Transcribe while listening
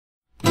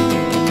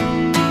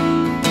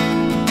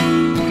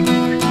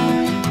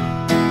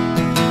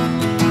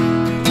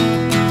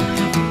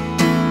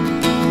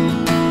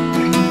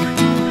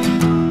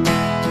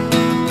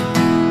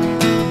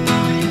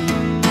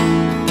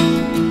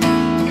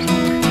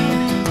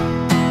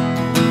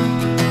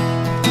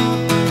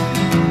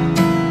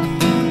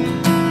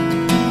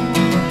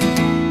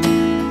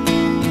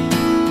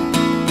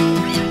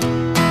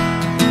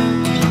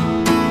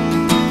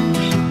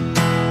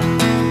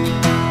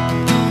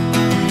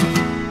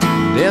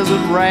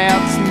desert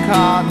rats and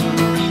cotton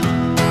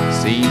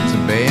seems to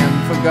have been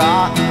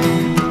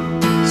forgotten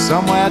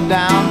somewhere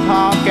down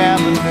Park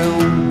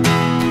Avenue.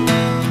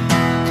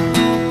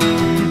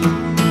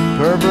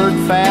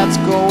 Pervert fats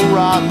go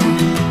rotten,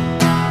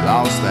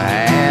 lost the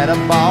hat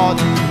I bought,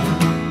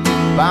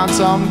 found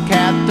some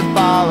cat to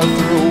follow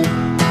through.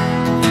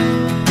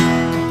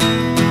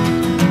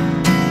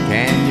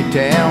 Can you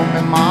tell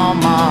me,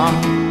 mama,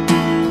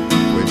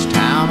 which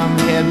town I'm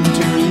heading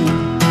to?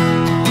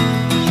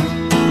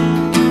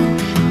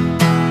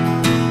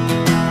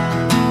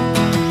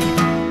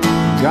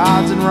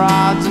 Gods and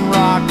rods and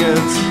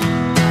rockets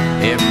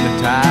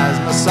hypnotize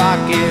my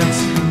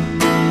sockets,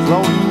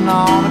 floating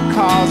on a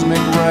cosmic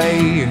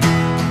ray.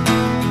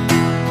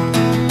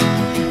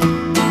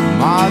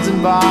 Mods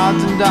and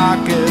bods and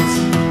dockets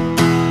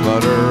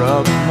flutter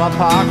up my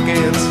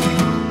pockets,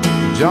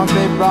 junk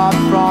they brought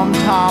from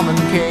Tom and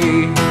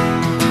Kay.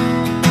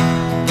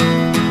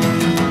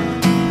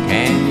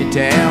 Can you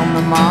tell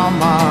me,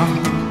 mama,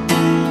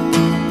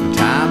 the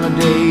time of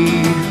day?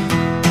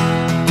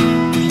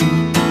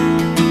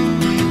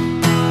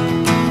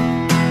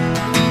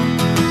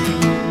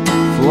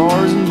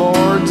 Floors and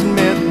boards and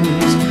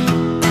mittens,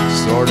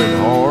 sorted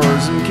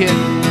whores and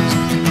kittens,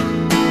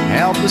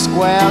 help the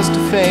squares to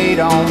fade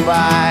on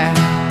by.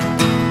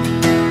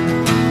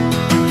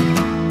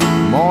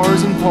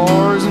 Mores and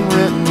pores and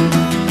written,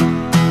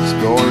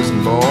 scores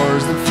and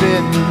bores that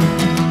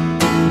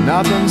fittin',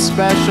 nothing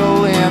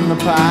special in the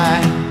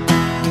pie.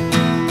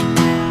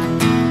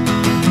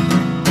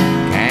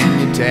 Can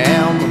you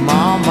tell me,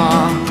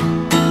 mama,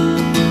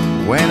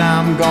 when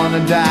I'm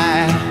gonna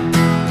die?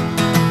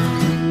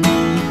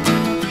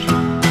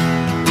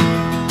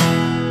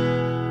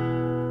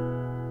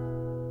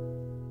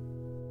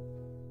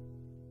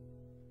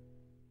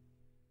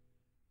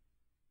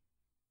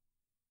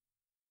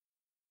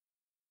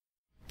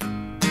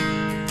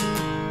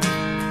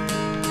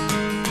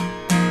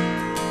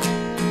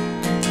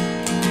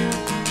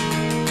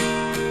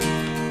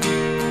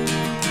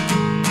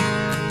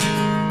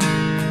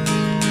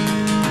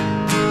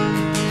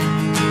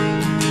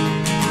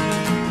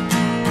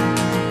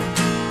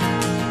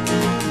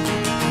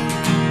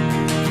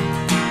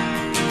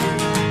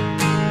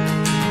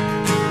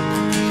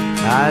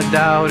 I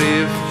doubt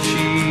if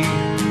she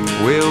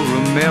will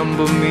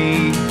remember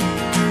me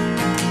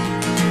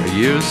a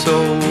year or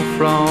so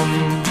from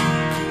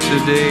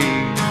today,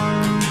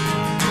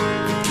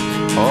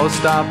 or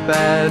stop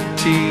at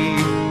tea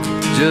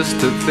just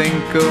to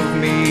think of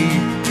me,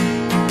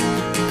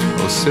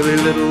 or silly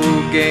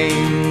little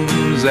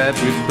games that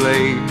we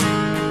play.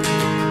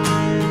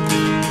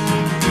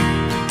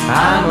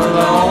 I'm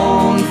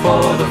alone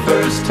for the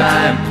first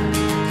time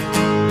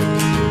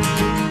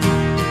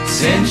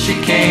since she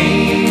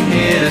came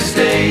here to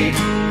stay.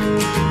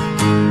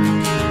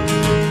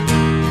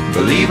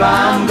 Believe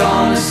I'm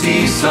gonna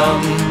see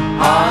some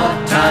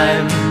hard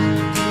times.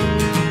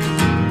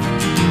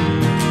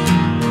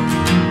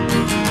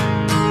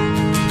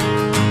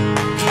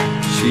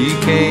 She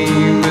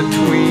came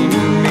between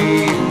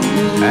me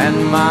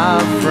and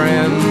my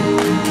friend.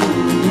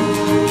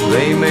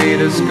 They made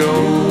us go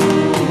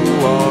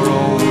our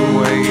own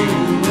way,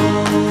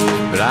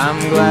 but I'm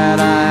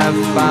glad I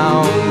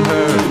found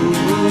her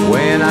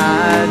when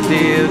I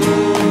did.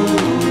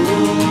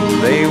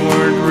 They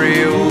weren't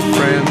real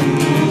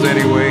friends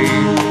anyway.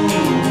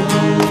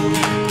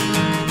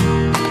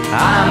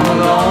 I'm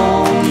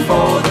alone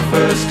for the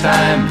first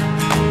time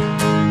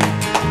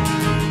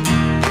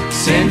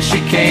since she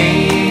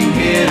came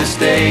here to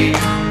stay.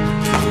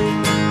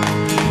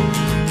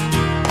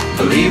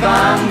 Believe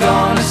I'm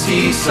gonna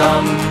see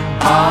some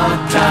hard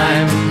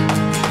times.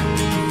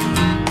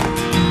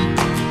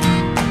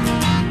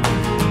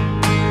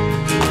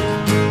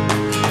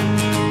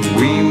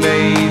 We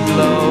made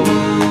love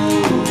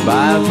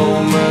by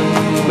Bowman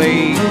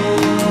Lake,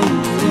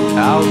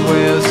 out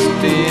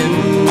west in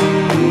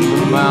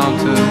the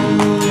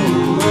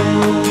mountains.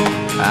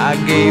 I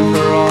gave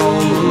her all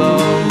the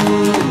love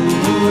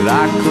that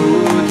I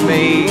could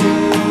make,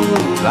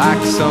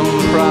 like some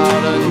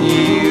proud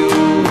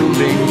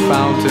unyielding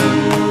fountain.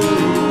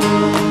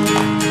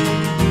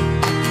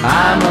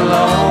 I'm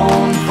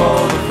alone for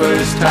the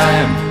first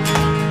time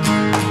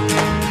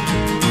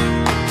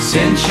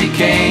since she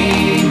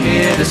came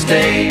here to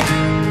stay.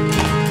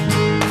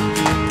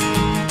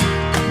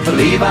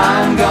 Believe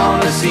I'm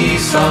gonna see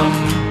some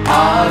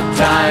hard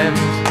times.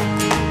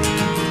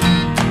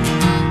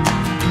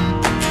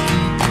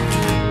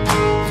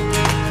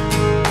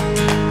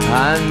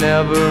 I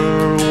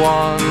never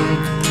won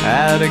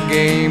at a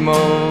game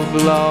of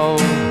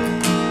love,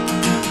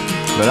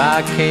 but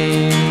I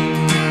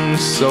came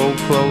so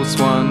close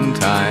one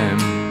time.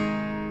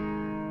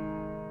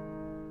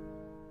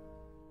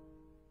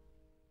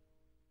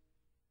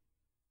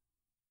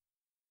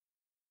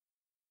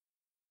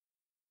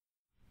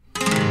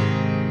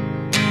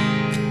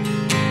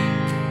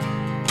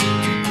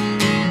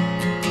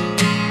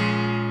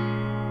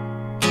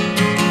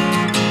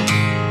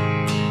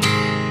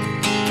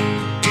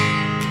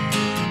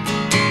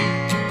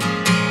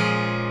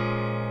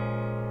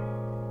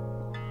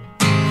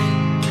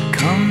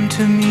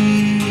 to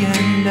me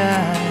and I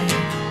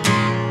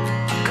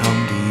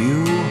come to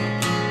you.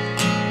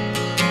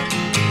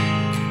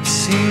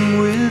 Sing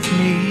with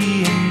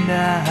me and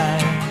I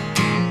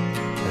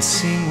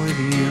sing with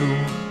you.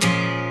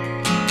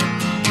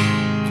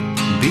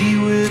 Be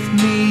with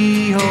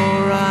me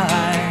or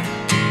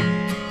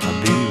I'll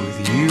be with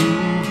you.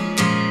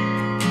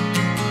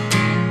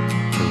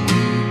 But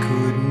we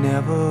could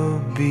never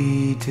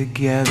be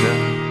together,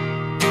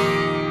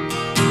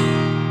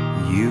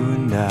 you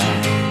and I.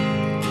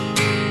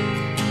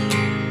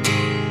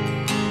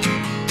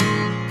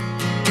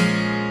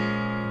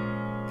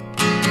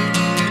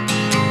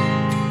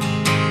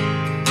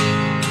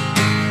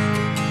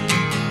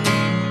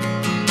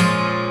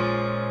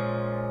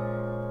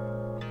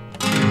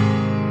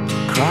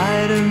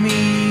 Cry to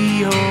me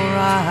or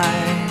I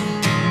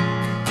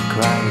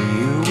cry to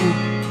you.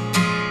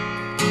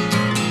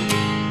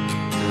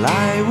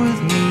 Lie with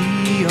me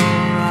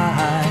or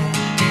I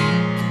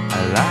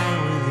lie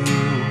with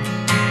you.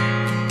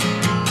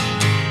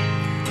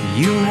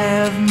 You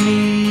have me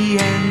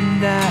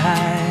and I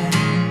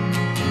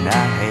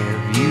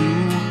have you.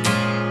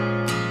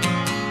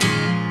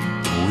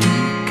 We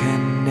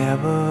can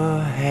never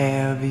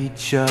have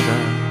each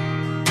other,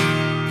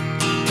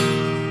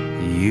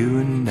 you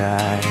and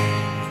I.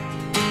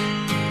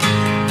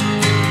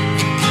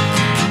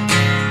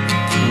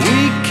 We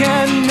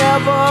can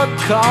never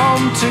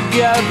come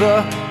together,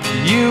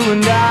 you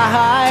and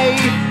I.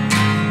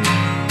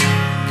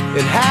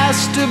 It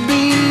has to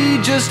be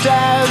just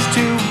as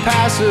two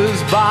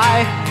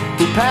passers-by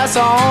who pass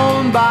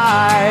on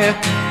by.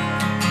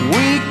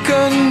 We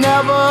can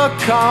never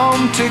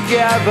come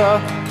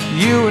together,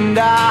 you and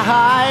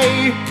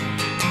I.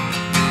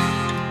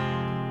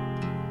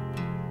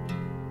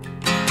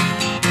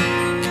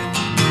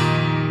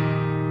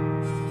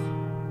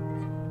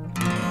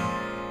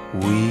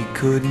 We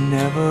could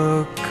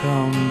never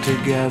come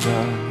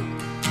together,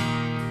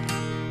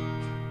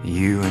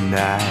 you and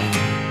I.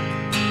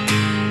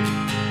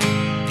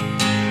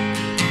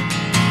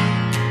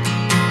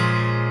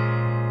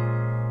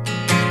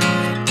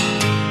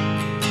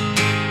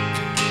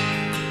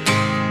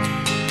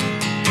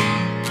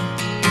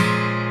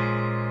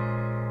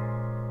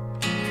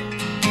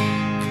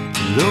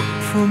 Look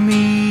for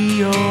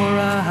me or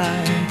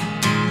I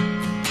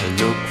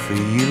look for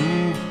you.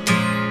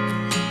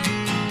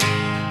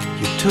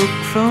 You took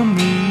from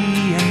me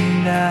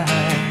and I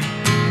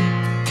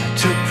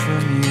took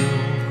from you.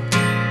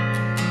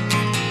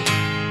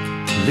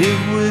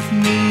 Live with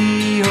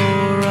me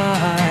or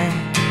I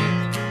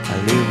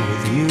live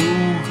with you.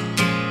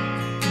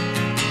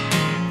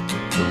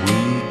 But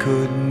we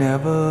could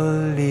never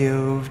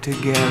live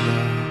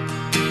together,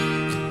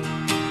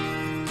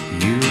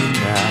 you and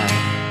I.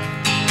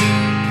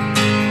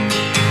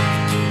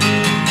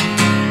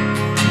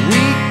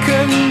 We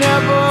could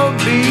never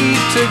be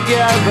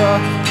together,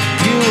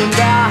 you and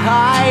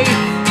I.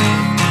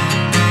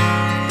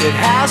 It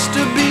has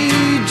to be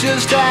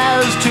just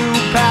as two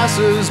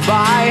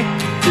passers-by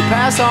who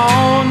pass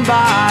on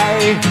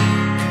by.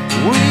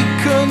 We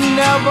could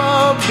never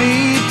be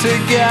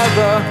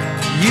together,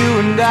 you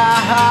and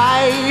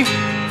I.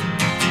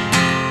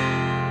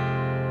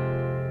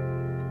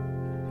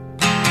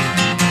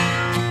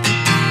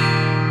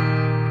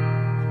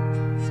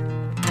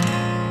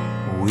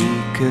 We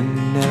could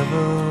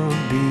never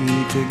be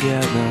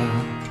together,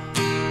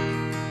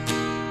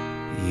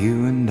 you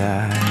and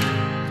I.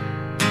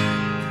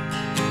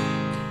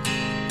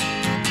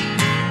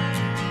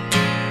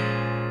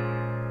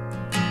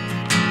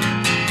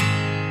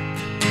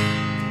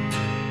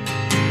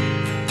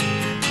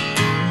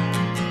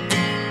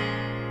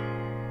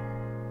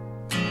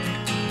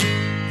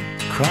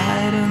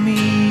 Cry to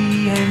me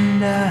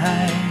and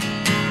I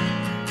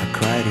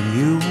cry to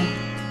you.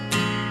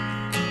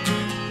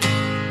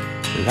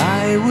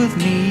 Lie with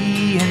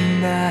me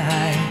and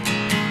I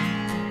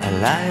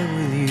lie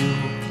with you.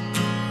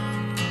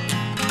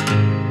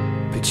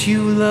 But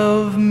you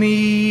love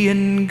me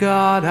and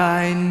God,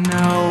 I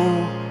know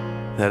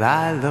that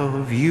I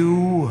love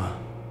you.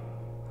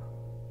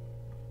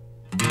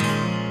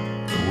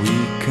 We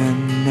can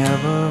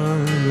never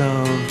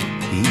love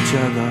each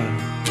other,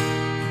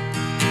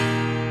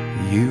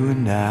 you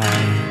and I.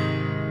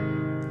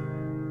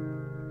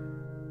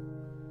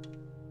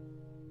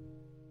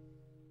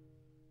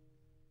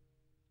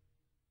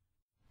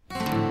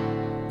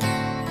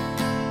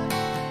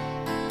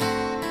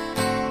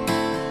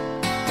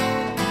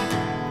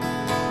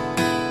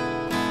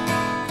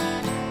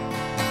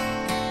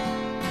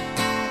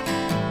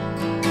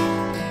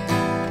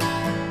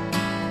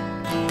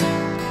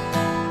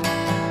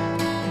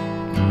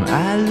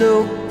 I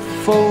looked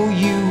for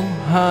you,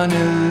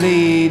 honey,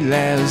 late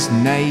last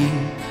night.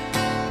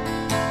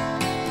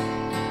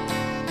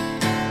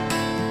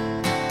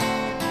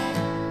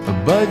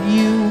 But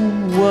you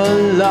were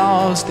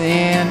lost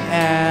and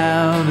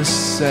out of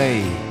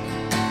sight.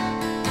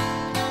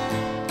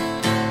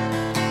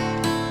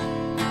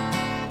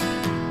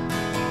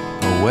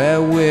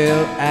 Where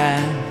will I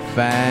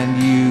find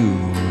you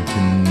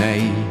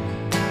tonight?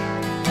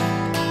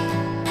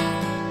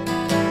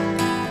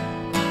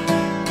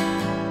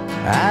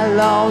 I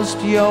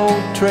lost your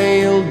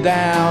trail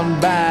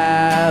down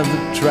by the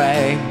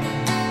track.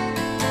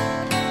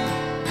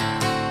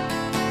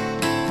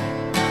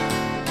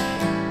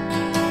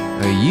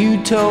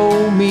 You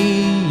told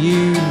me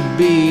you'd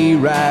be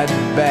right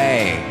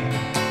back.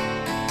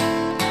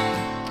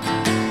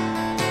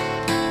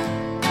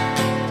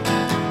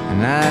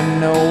 And I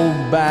know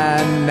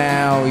by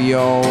now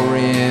you're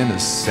in a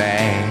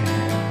sack.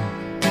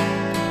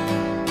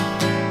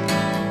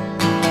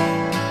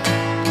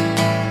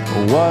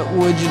 What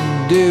would you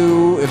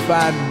do if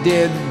I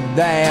did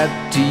that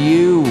to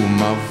you,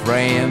 my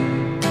friend?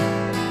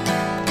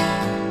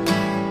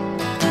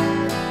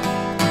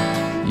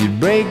 You'd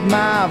break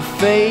my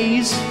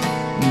face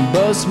and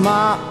bust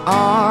my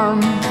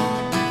arm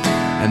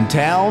and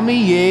tell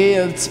me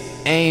it's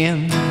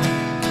end.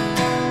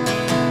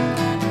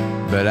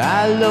 But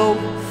I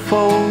looked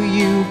for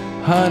you,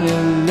 honey,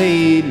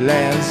 late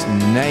last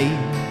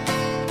night.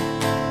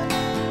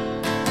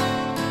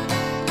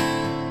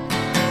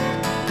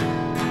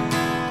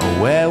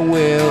 Where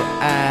will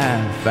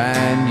I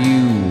find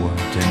you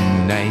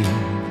tonight?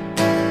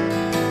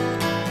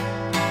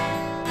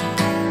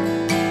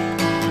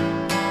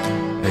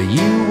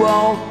 You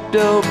walked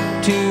up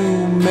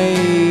to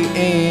me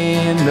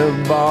in the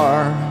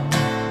bar.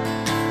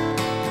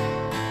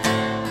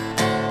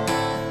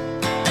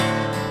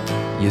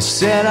 You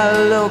said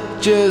I look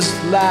just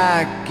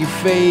like your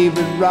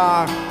favorite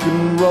rock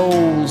and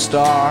roll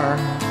star.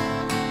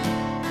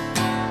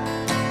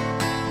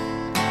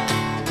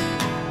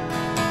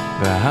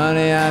 But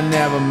honey, I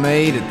never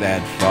made it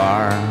that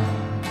far.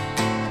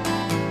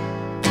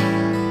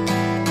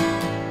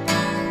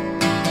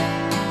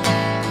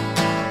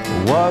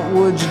 What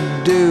would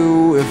you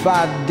do if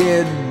I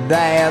did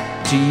that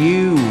to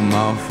you,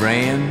 my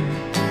friend?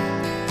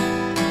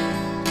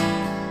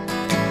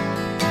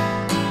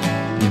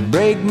 You'd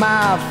break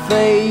my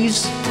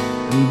face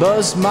and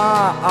bust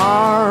my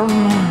arm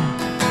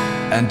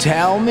and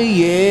tell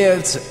me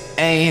it's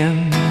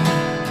end.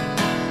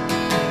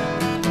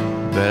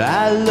 But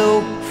I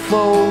looked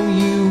for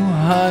you,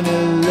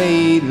 honey,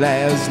 late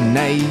last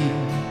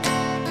night.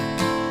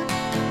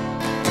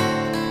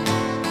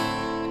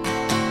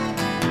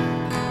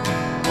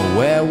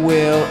 Where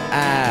will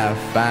I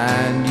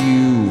find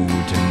you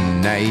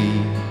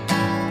tonight?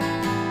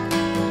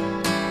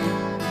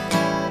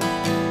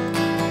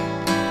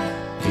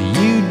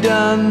 You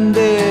done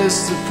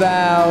this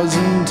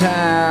 1,000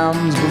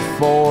 times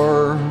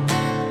before.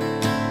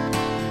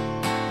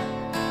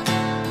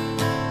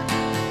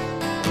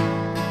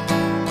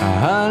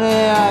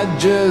 Honey, I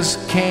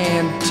just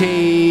can't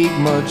take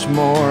much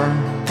more.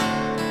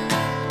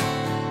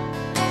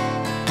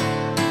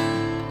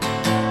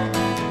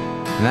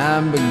 And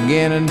I'm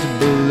beginning to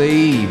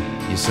believe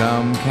you're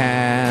some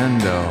kind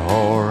of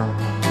whore.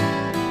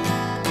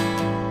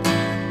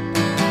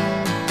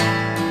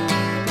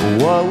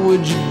 What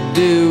would you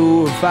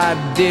do if I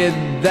did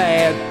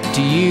that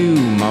to you,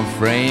 my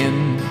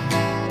friend?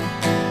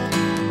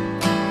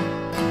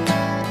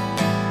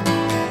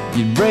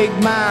 You'd break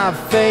my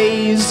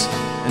face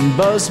and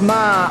bust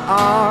my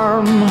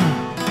arm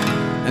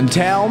and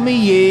tell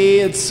me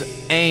it's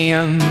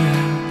end.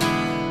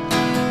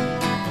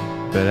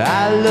 But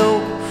I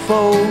looked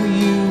for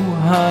you,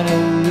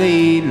 honey,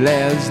 late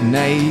last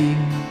night.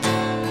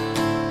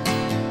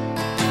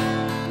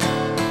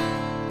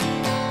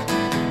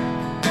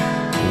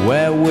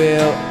 Where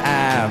will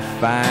I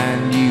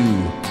find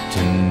you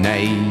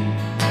tonight?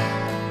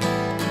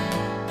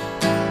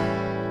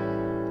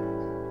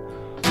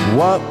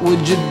 What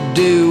would you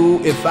do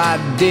if I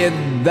did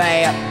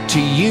that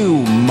to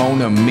you,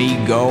 mon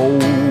amigo?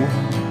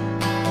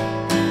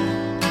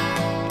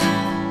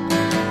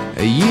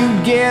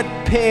 You'd get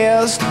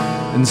pissed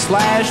and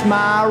slash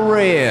my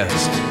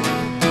wrist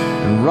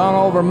and run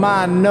over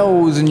my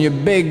nose in your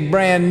big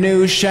brand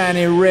new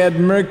shiny red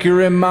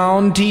Mercury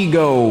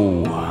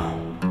Montego.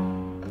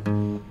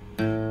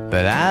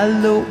 But I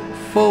looked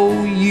for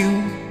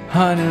you,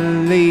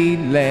 honey, late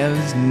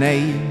last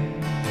night.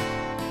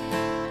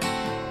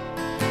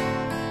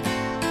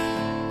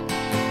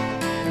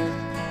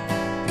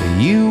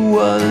 You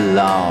were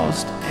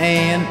lost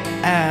and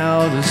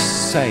out of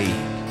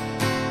sight.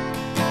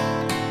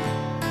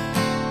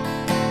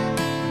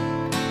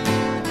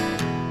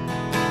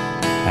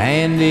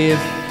 And if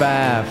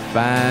I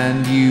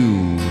find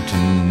you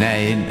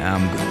tonight,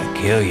 I'm gonna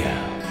kill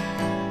you.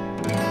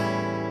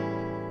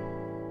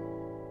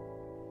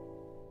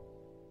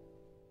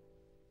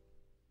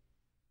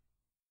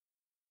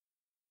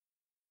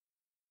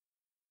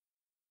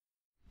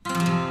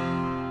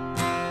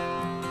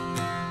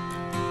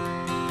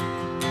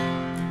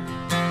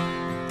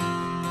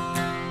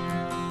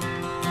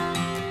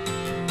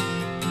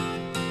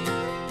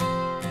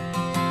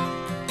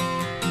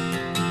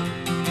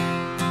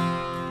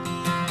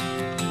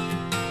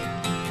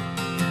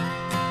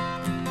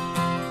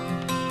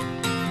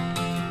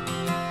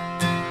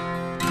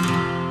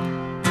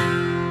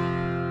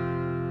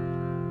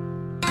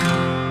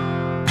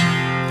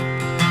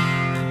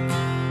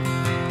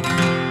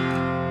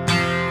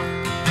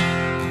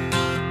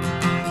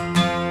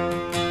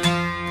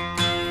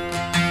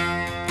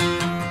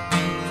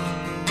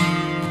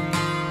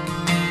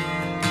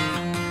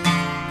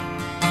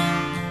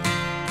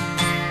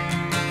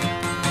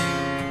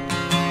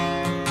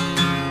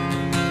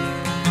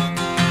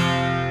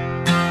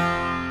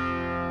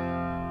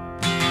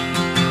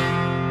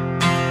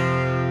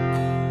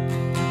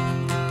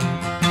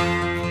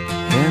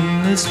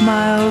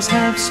 smiles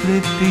have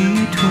slipped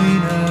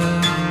between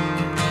us,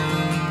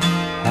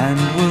 and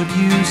what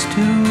used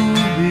to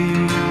be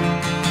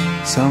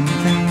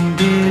something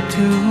dear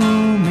to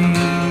me.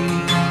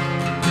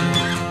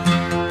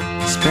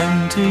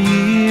 Spent a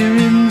year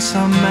in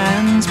some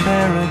man's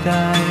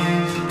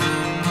paradise,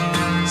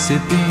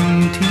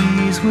 sipping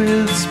teas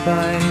with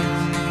spice.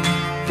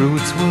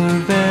 Fruits were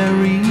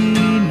very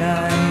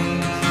nice.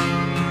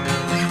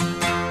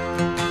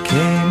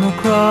 Came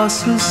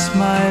across a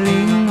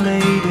smiling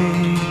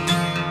lady,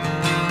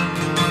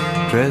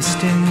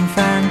 dressed in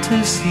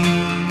fantasy,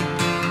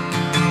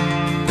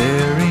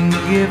 bearing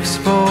gifts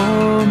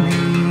for me.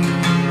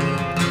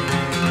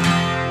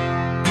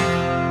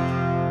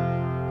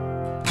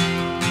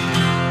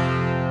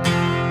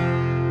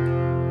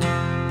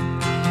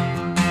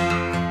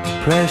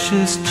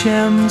 Precious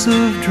gems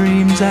of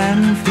dreams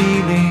and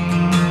feeling,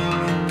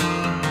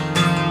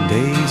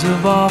 days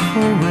of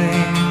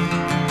offering,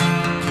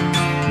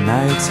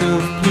 nights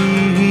of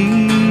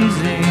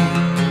pleasing,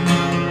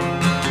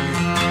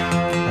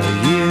 a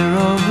year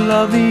of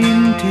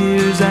loving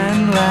tears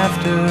and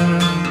laughter.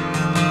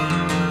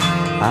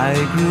 I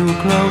grew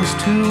close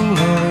to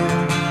her,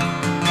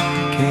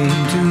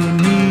 came to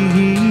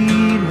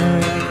need her.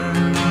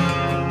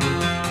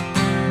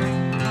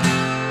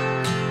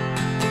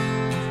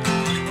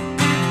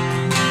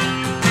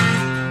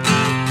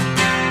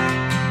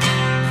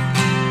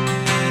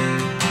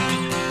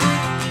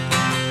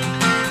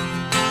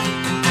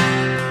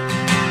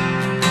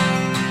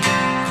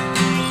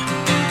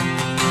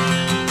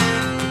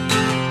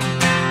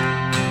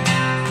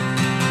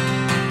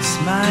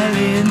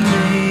 Smiling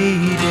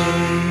lady,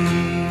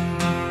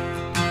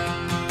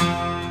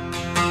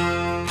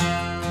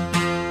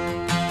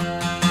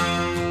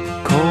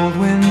 cold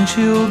wind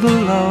chilled the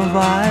love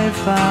I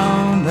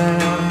found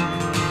there.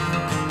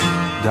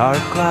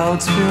 Dark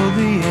clouds filled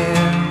the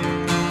air,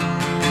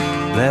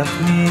 left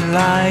me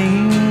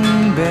lying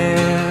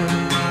bare.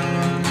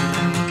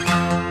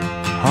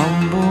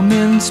 Humble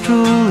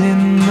minstrel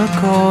in the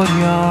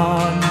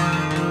courtyard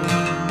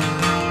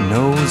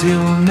knows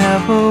he'll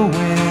never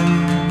win.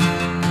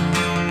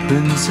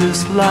 Princess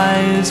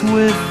lies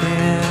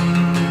within.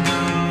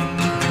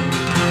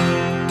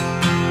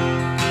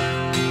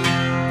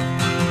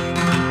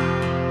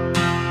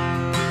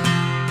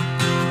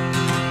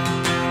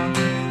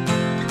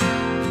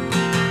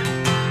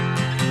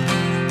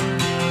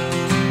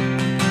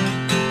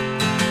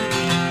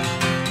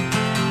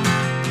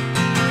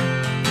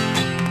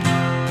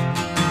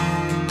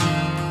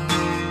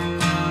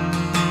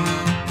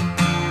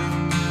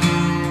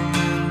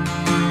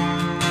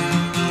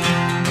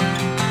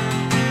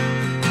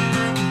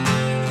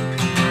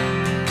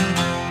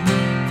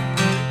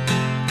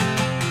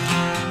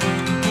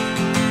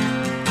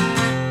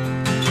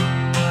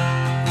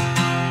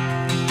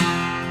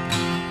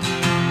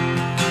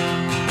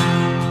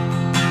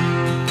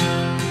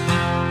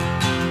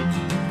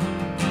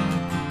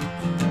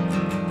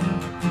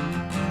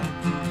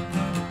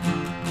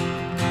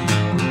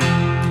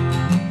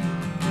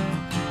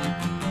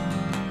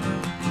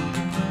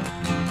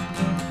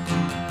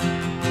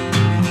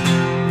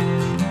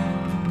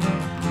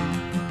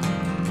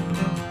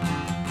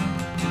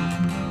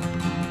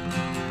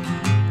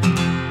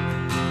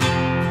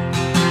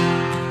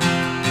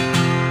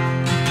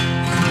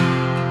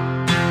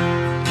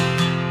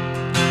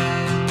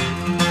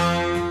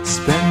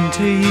 Spent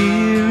a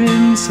year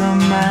in some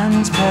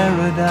man's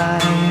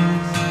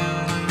paradise,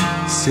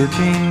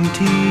 sipping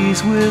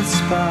teas with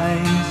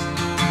spice.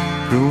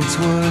 Fruits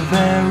were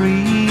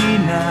very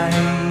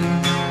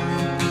nice.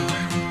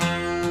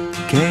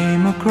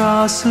 Came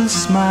across a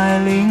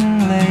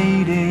smiling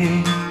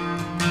lady,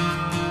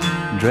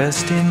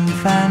 dressed in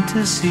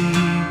fantasy,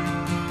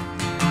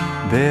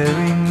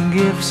 bearing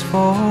gifts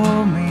for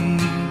me.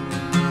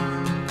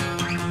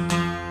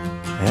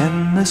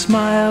 And the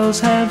smiles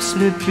have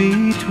slipped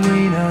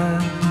between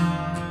us,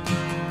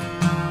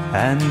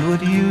 and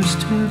what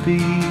used to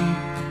be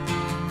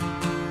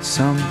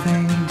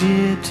something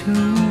dear to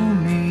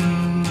me.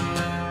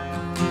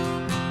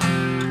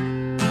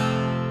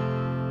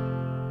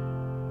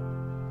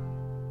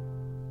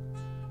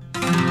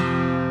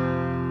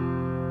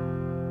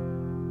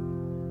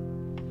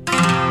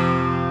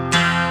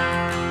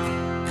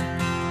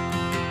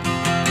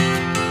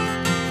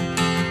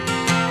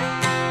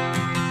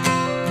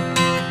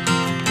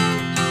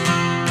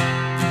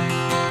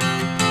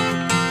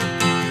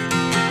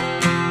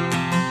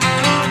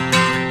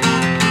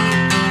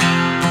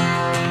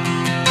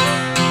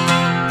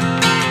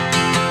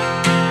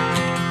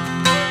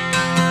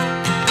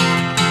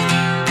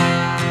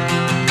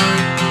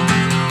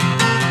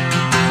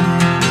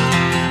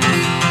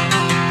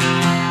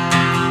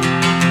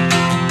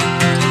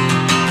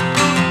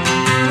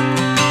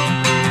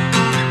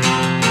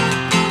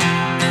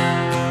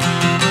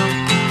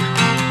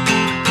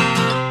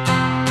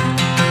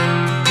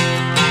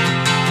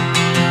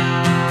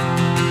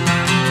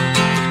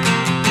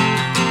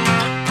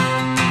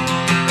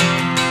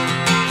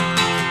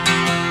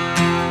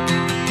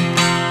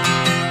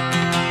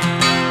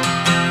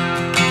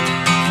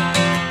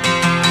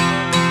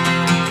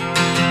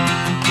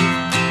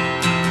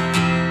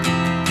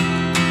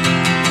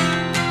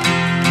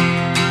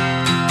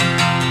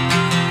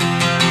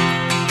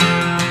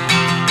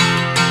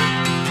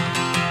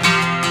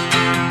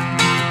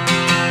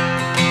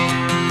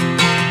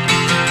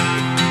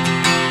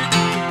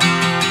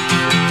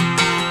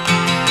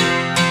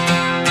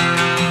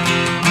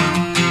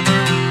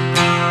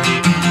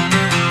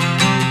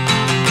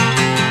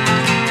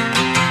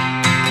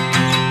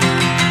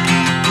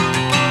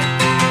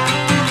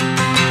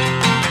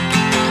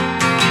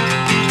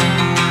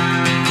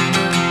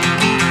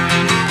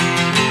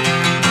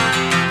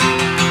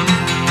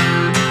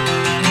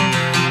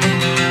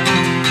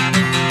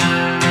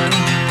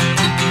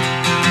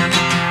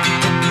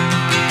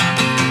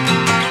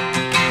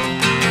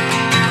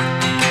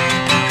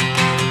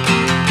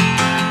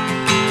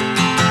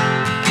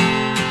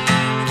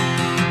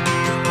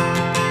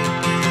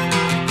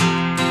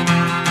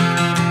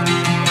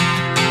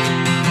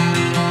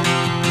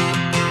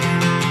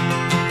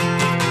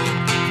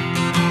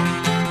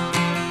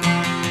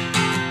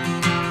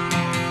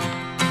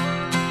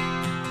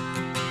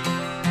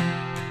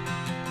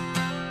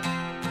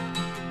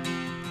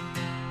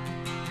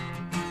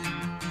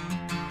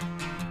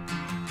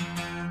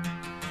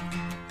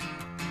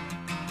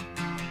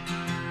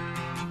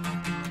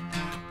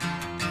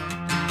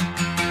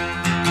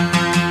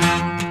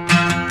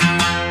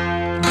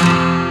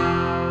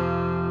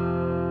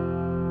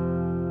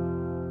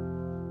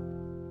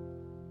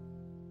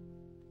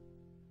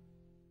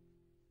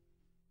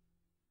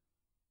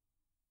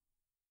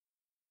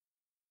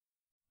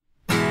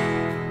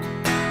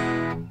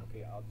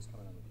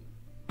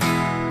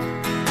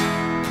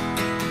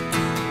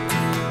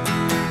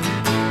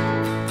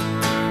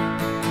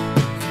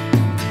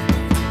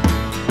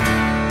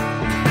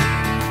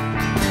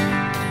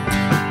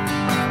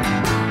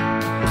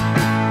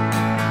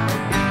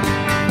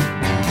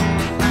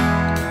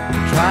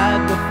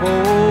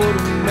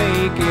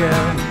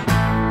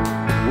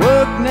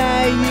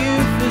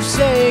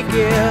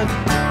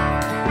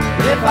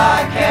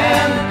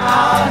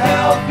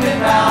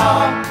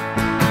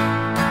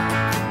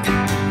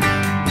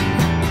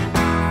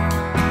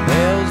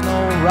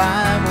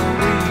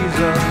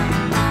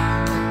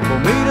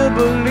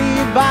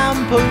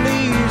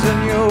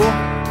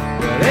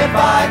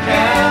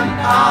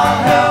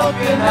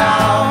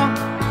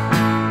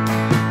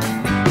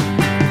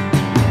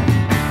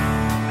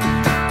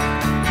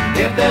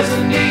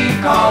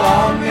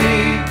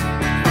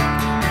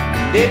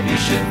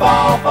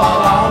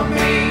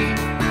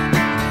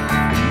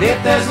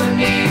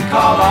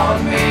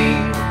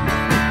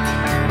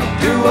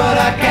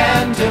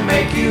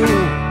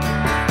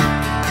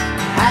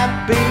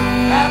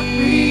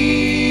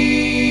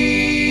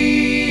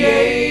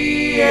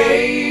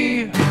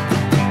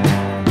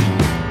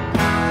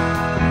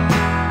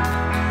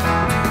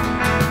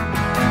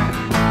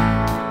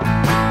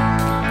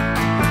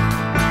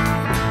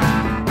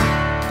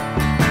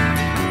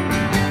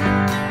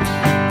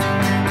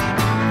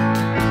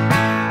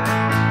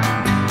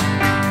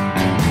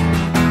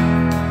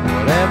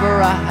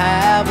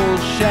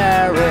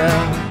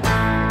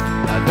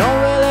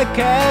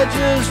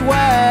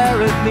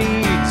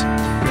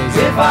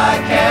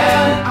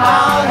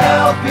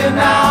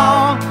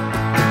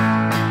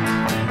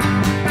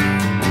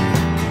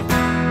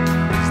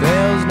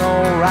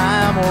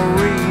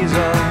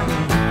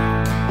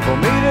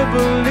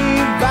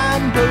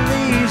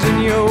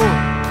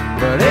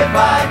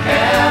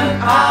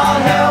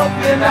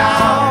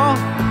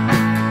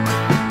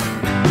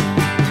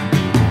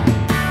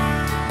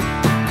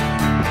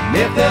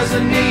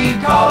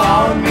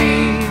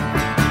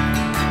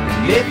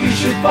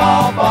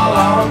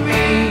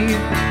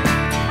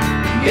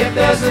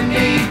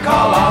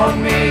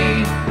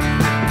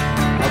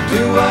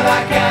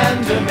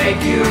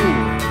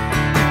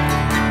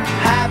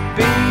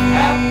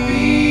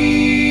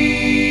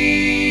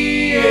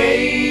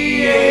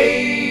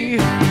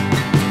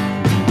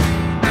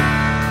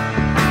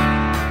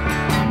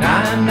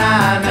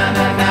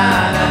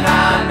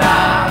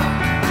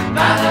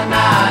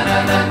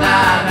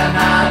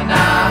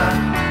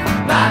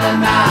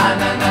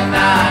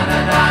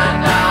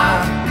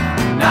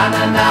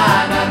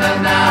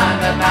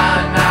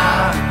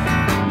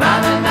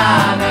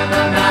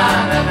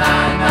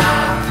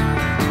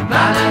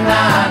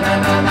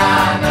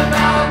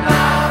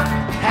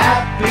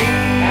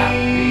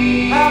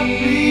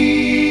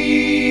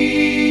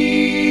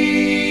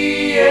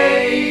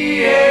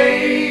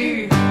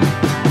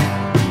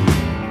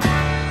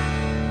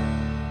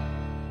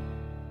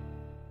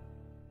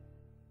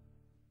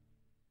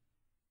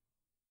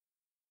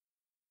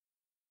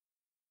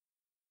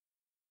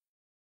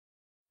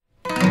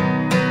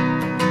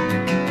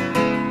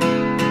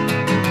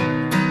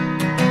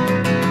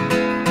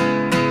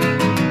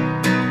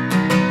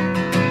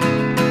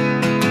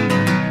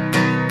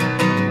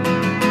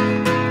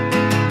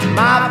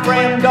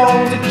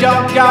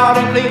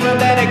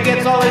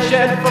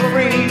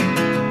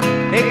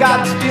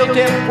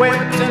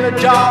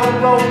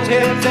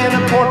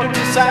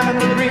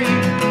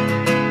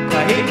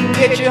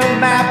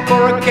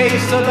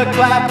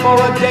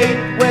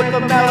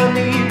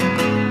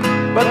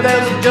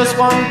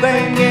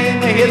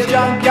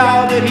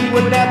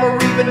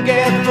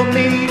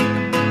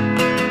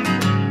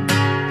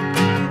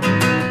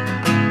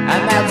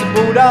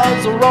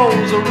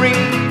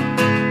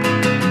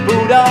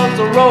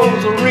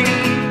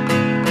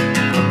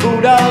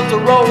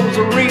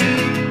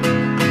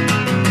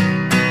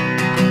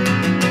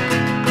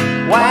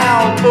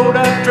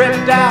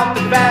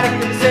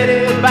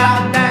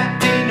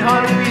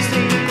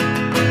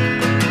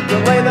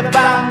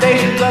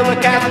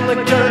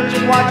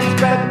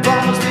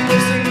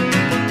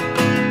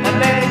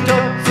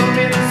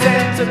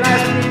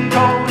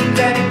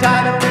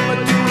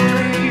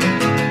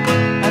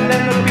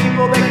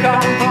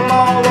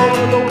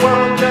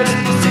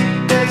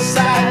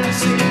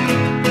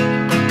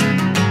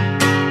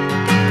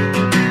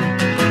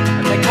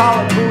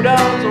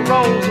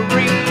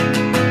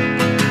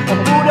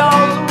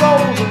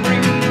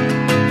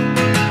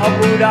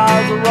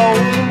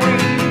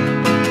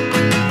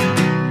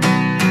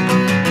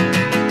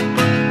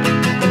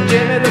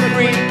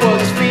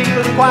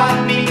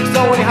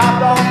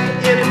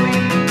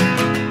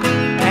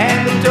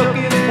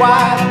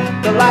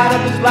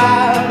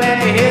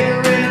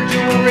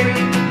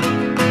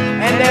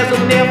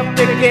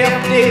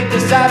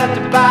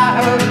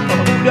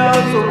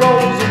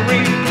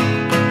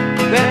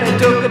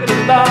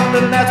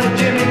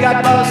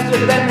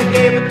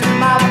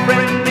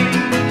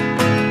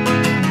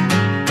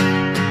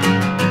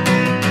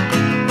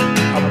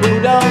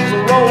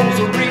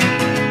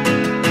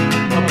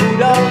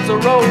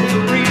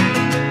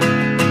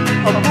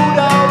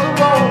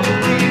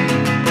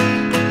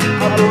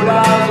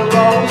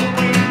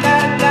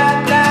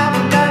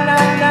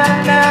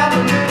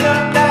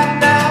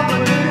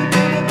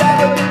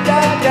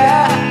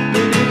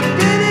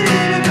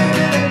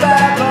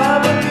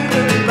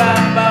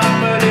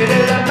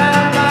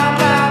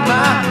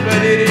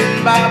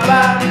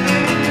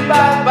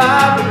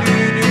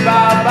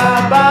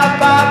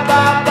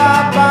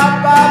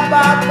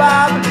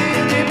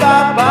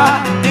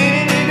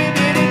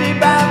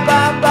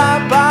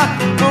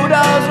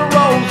 Buddha's a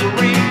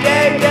rosary,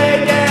 yeah, yeah,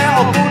 yeah.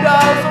 Oh,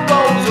 Buddha's a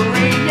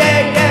rosary, yeah,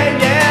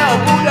 yeah, yeah. Oh,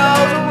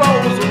 Buddha's a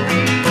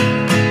rosary.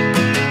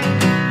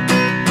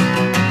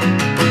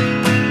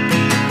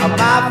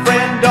 My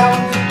friend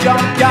owns a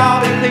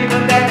junkyard in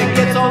Cleveland and he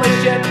gets all his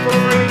shit for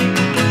free.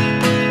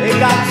 They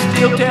got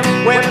steel tip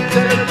whips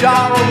and a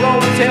jar of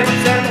roll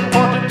tips and a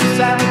portrait to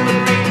San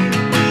Marie.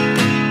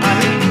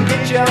 He can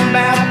get you a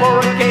map or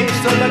a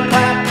case of the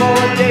clamp or a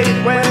date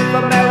with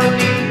a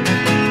melody.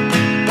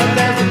 But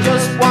there's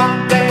just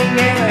one thing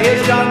in his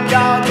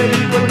junkyard that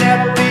he would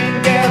never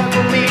even get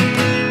from me.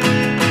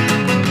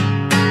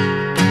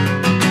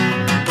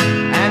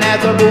 And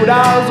that's a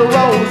Buddha's a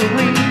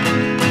rosary.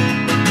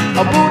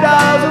 A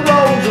Buddha's a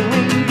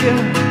rosary.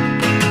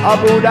 A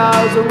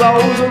Buddha's a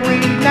rosary.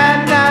 Na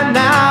na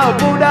na. A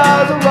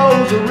Buddha's a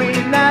rosary.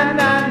 Na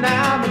na na.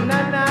 Na na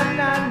na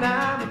na.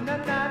 Na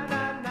na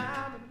na na.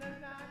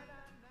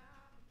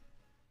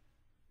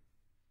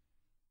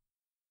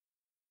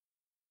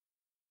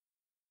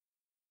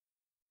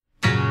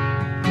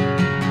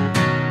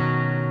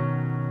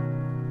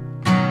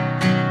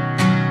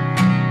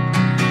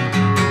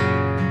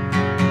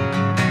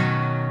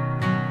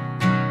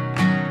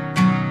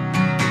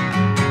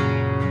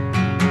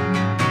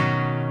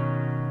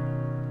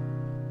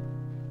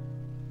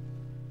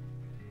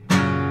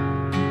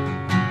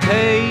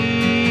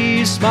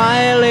 Hey,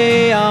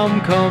 Smiley,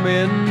 I'm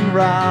coming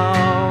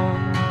round.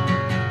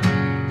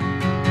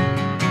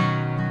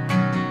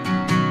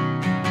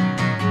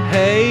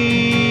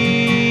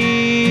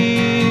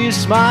 Hey,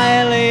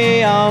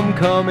 Smiley, I'm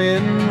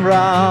coming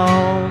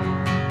round.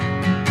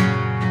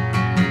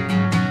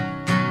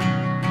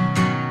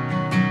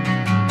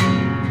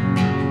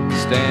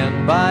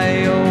 Stand by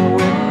your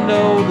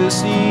window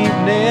this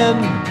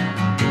evening,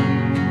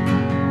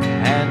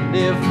 and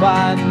if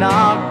I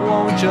knock,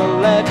 won't you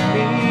let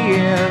me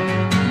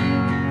in?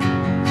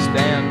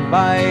 Stand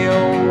by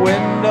your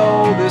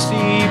window this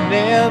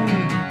evening,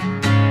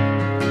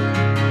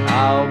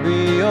 I'll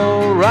be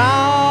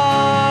around.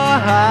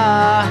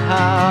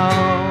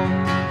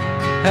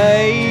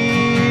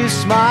 Hey,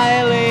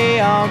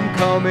 Smiley, I'm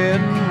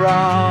coming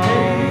round.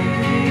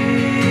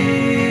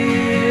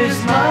 Hey,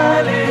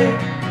 Smiley.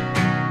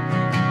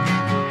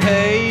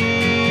 Hey,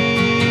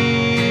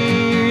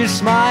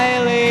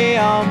 Smiley,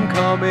 I'm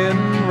coming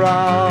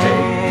round.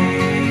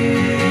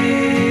 Hey,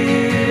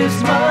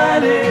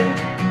 Smiley.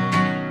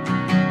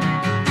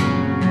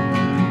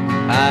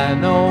 I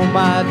know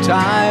my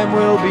time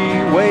will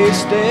be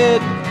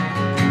wasted.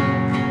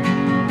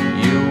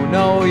 You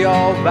know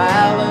your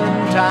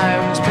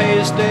Valentine's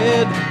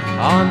pasted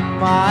on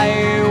my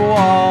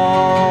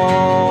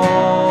wall.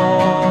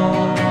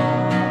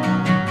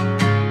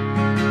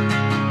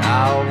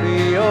 I'll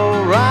be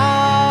around.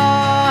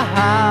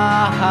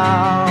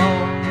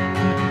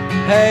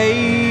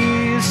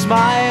 Hey,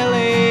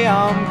 Smiley,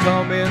 I'm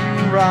coming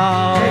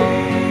round.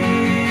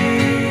 Hey,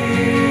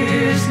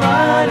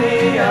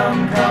 Smiley,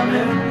 I'm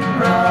coming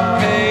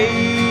round. Hey,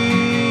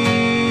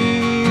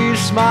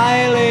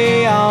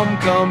 Smiley, I'm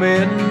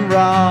coming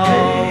round.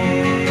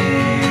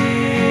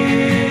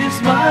 Hey,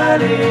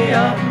 Smiley,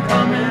 I'm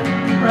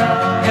coming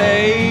round.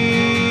 Hey,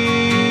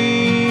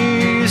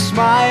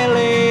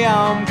 Smiley,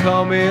 I'm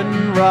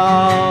coming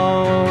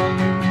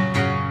round.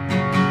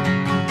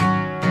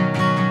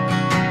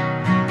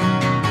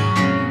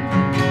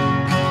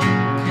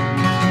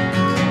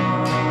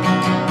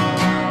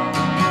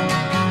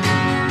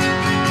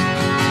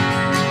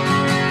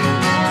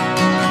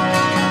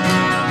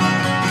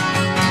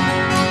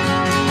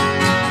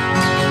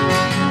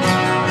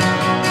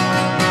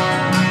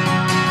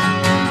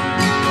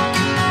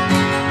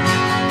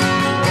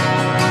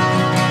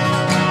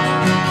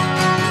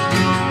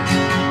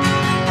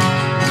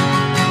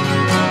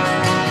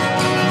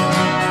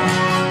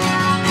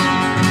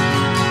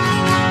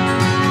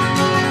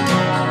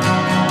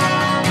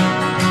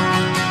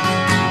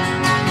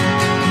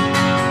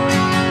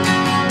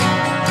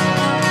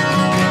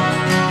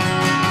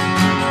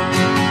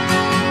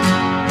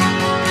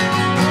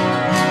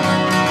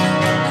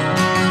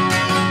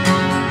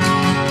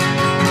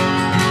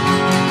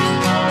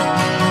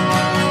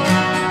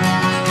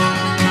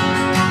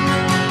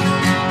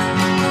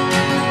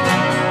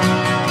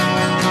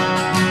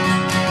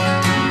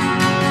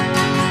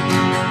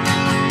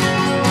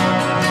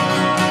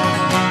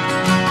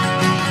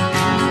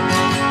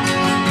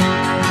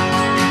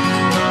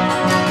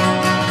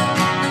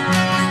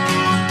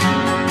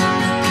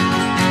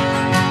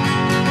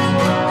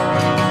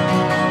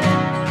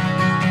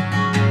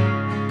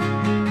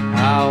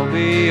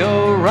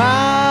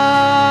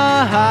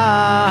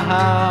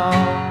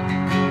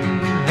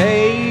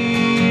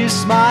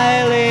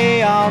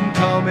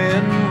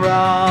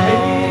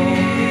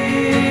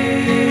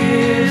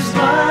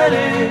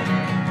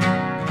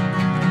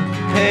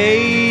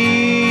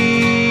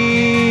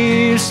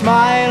 Hey,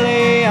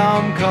 Smiley,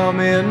 I'm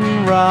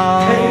coming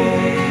round. Hey,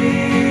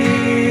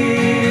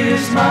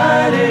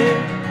 Smiley.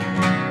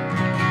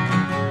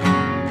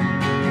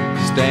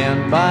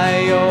 Stand by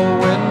your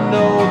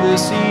window this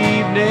this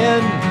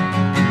evening.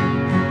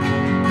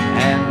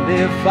 And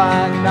if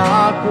I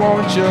knock,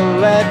 won't you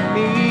let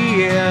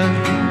me in?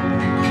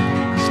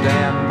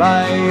 Stand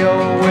by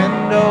your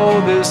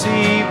window this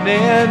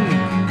evening,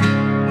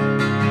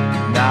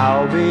 and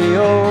I'll be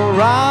around.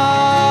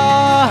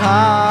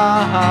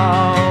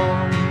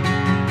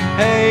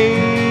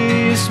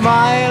 Hey,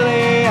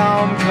 Smiley,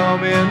 I'm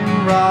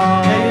coming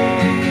round.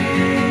 Hey,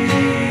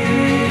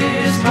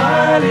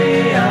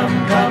 Smiley, I'm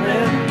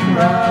coming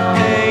round.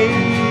 Hey,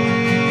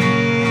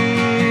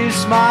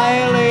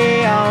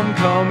 Smiley, I'm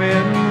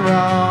coming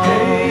round.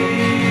 Hey,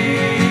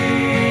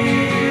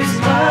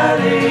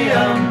 Smiley,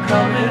 I'm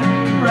coming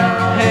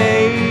round.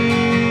 Hey,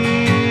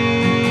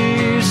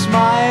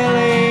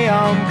 Smiley,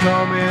 I'm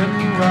coming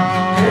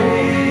round.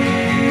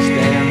 Hey,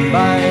 Stand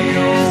by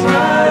your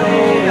Smiley,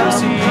 window this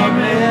I'm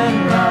evening.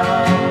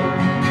 round.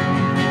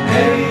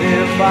 And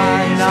if I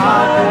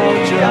knock,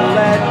 won't you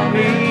let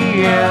me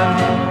in?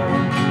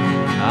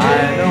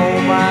 I know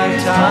my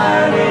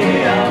time will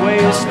be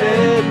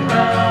wasted.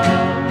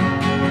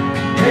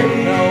 You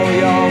know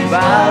your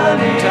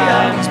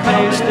Valentine's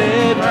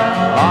pasted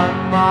on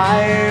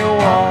my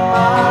wall.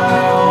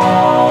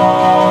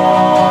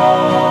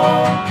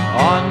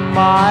 On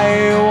my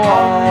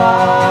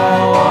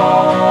wall.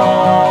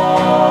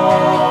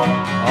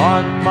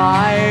 On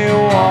my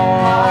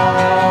wall.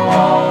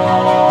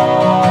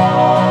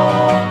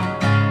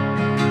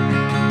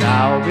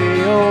 I'll be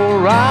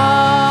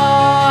around.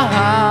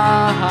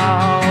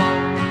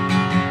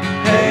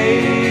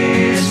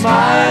 Hey,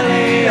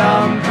 Smiley,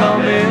 I'm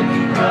coming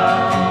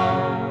round.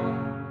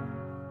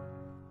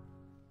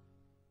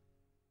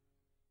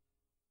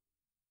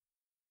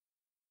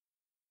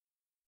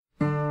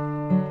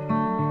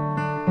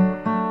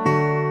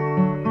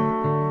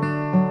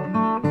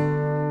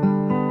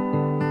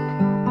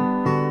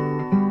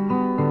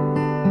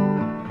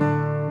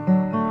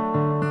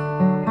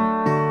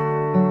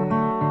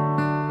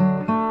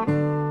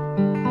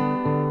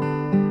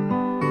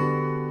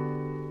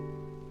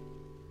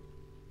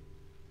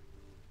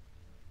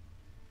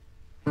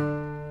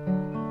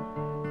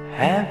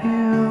 Have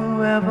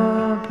you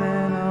ever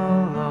been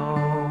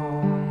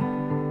alone?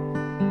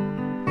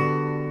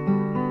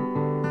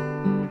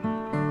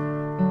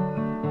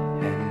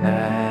 And I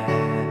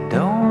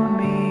don't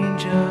mean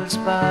just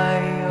by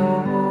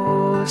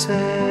yourself.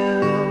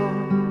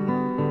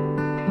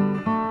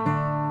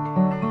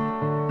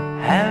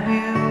 Have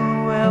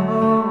you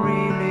ever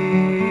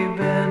really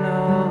been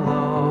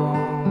alone?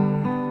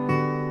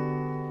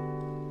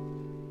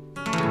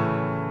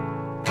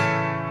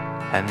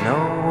 And no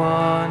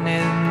one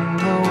in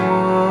the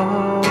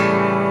world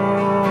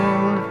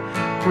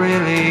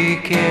really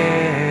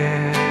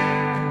cares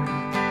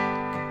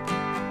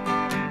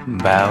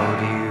about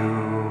you.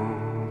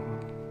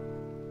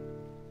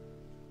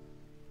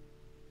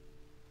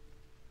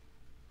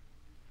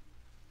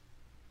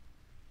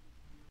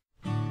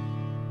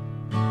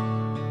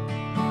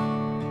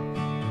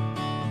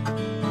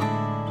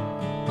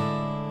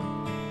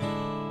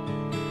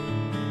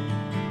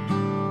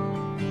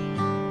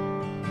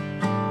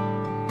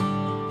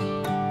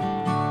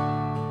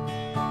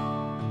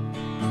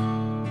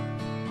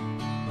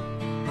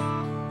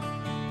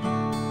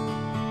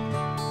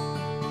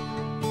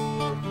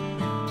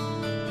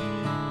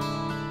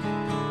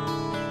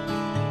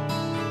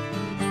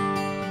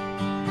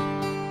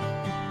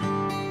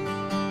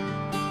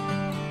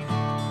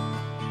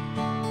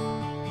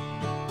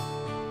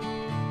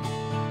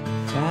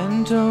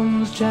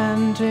 Phantoms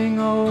chanting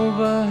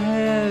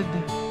overhead,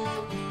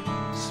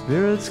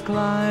 spirits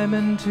climb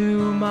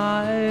into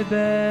my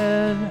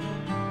bed,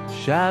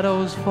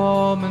 shadows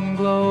form and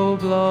glow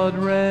blood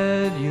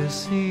red, you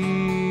see.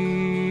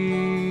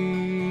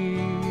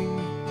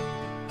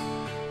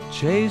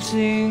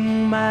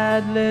 Chasing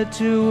madly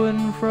to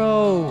and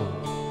fro,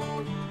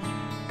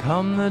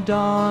 come the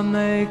dawn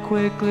they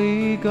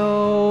quickly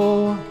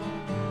go.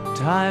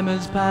 Time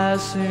is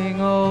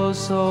passing oh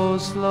so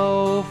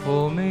slow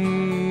for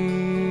me.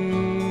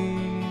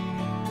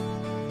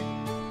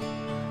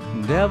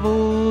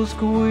 Devil's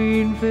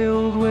queen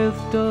filled with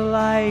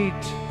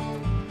delight,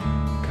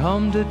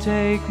 come to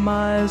take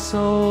my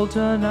soul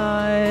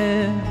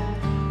tonight.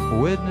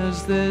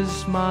 Witness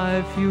this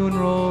my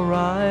funeral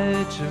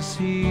rite, you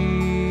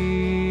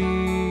see.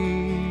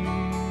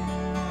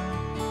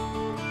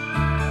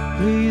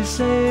 Please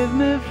save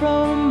me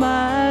from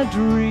my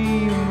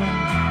dream,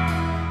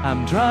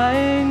 I'm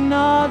trying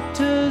not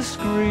to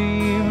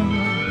scream.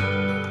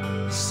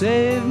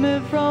 Save me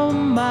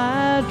from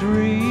my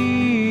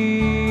dream.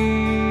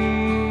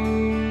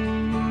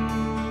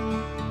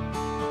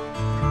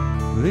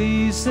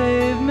 Please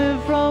save me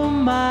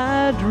from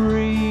my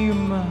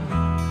dream,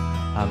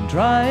 I'm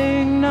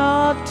trying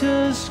not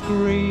to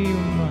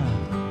scream.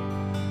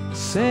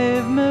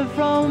 Save me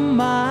from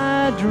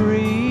my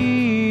dream.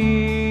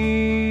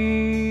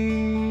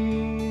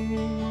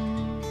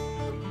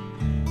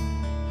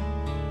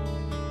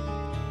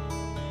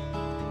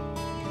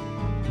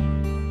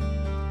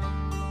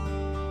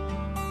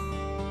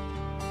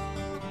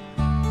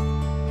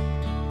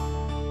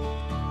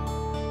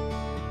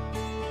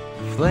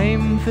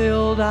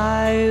 Flame-filled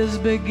eyes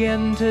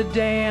begin to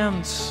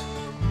dance,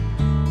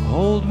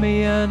 hold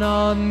me in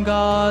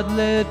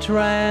ungodly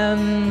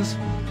trance.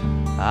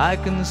 I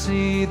can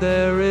see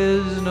there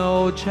is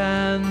no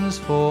chance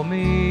for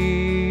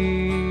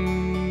me.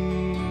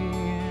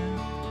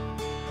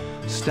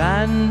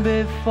 Stand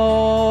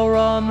before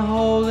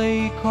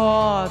unholy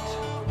court,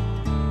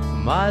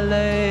 my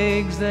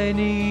legs they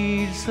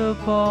need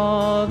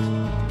support.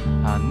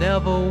 I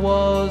never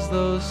was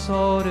the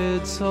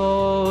sordid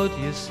sort,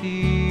 you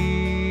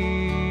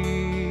see.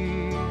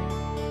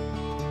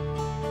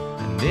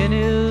 And in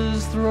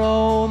his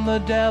throne the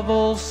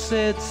devil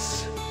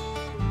sits,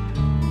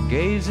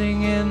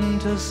 gazing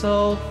into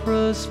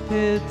sulphurous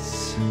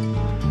pits,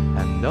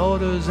 and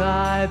orders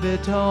I be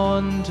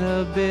torn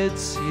to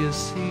bits, you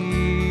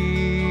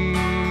see.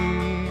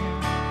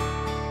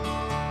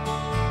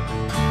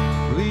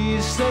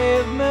 Please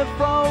save me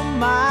from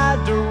my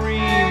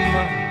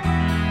dream,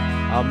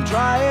 I'm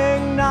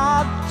trying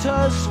not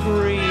to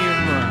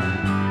scream.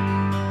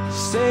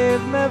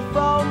 Save me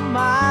from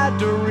my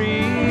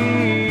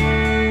dream.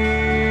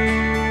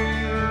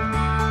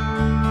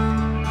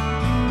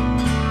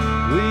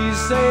 Please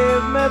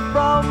save me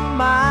from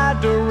my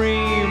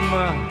dream,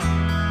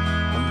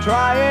 I'm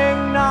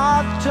trying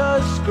not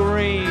to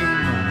scream.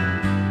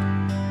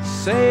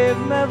 Save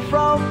me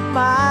from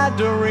my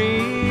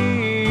dream.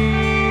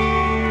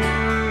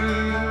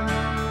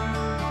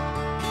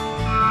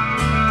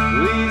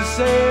 Please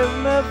save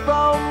me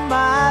from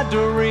my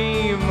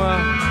dream,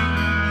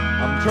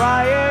 I'm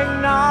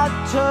trying not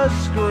to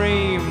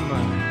scream.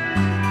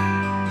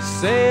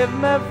 Save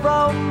me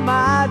from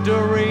my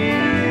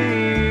dream.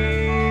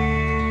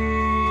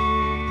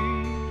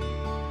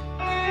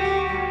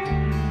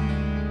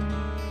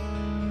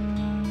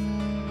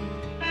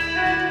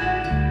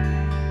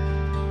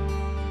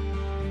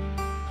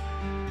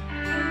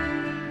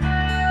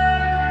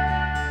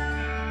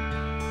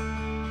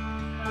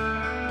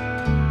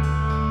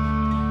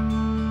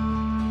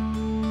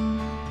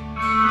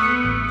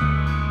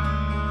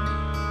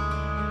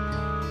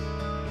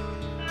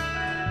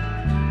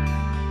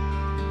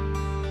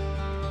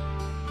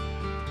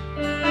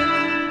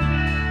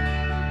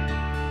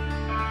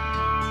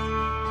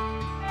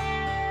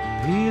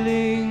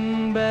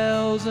 Pealing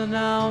bells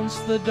announce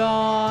the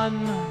dawn,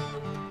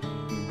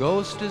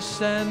 ghosts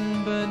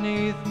descend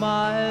beneath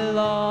my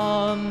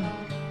lawn.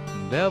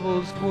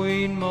 Devil's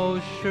queen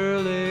most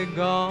surely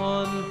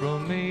gone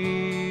from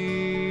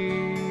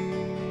me.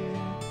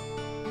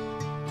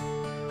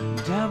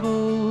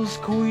 Devil's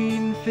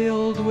queen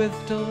filled with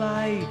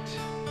delight,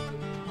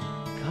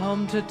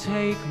 come to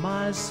take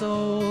my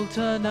soul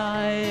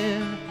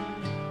tonight.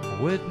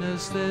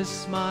 Witness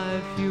this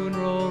my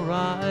funeral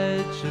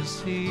rite to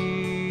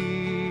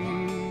see.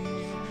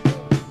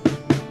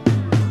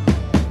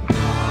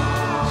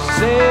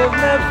 Save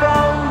me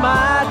from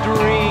my